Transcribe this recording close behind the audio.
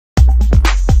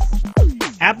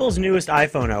Apple's newest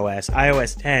iPhone OS,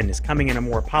 iOS 10, is coming in a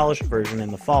more polished version in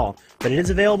the fall, but it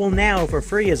is available now for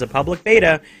free as a public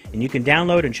beta, and you can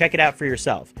download and check it out for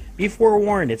yourself. Be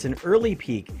forewarned, it's an early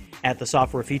peek at the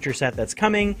software feature set that's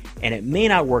coming, and it may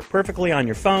not work perfectly on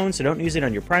your phone, so don't use it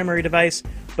on your primary device,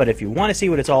 but if you want to see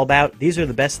what it's all about, these are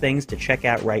the best things to check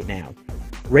out right now.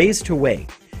 Raise to wake.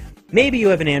 Maybe you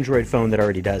have an Android phone that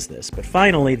already does this, but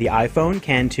finally the iPhone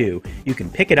can too. You can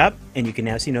pick it up, and you can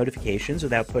now see notifications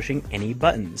without pushing any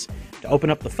buttons. To open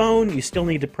up the phone, you still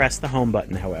need to press the home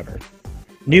button, however.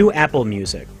 New Apple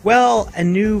Music. Well, a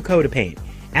new coat of paint.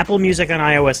 Apple Music on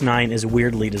iOS 9 is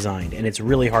weirdly designed, and it's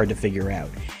really hard to figure out.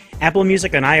 Apple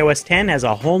Music on iOS 10 has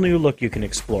a whole new look you can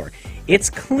explore. It's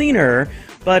cleaner,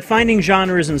 but finding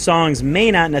genres and songs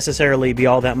may not necessarily be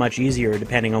all that much easier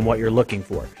depending on what you're looking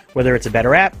for. Whether it's a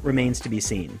better app remains to be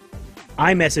seen.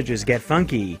 iMessages get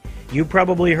funky. You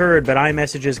probably heard, but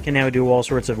iMessages can now do all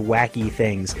sorts of wacky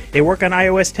things. They work on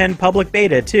iOS 10 public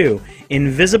beta, too.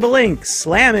 Invisible ink,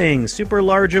 slamming, super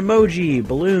large emoji,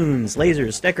 balloons,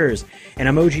 lasers, stickers, an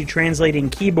emoji translating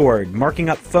keyboard, marking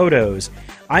up photos.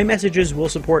 iMessages will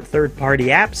support third-party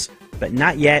apps, but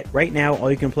not yet. Right now, all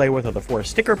you can play with are the 4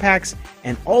 sticker packs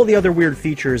and all the other weird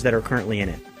features that are currently in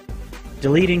it.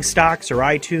 Deleting stocks or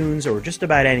iTunes or just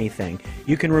about anything.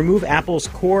 You can remove Apple's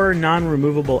core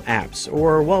non-removable apps,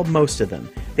 or, well, most of them.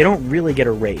 They don't really get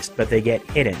erased, but they get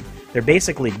hidden. They're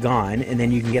basically gone, and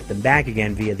then you can get them back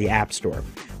again via the App Store.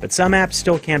 But some apps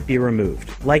still can't be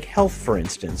removed, like Health, for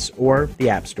instance, or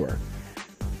the App Store.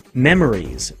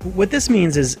 Memories. What this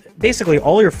means is basically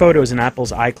all your photos in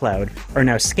Apple's iCloud are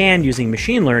now scanned using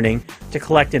machine learning to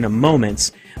collect in a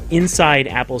moments inside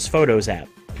Apple's Photos app.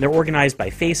 They're organized by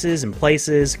faces and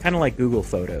places, kind of like Google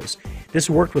Photos. This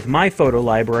worked with my photo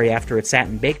library after it sat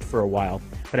and baked for a while,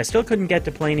 but I still couldn't get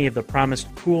to play any of the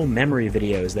promised cool memory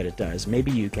videos that it does.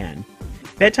 Maybe you can.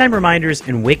 Bedtime reminders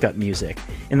and wake-up music.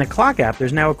 In the Clock app,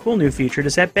 there's now a cool new feature to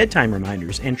set bedtime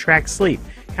reminders and track sleep,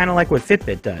 kind of like what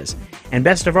Fitbit does. And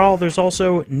best of all, there's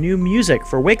also new music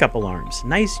for wake-up alarms.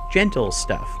 Nice, gentle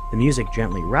stuff. The music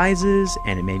gently rises,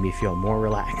 and it made me feel more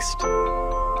relaxed.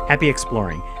 Happy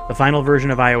exploring. The final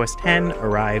version of iOS 10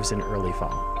 arrives in early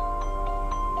fall.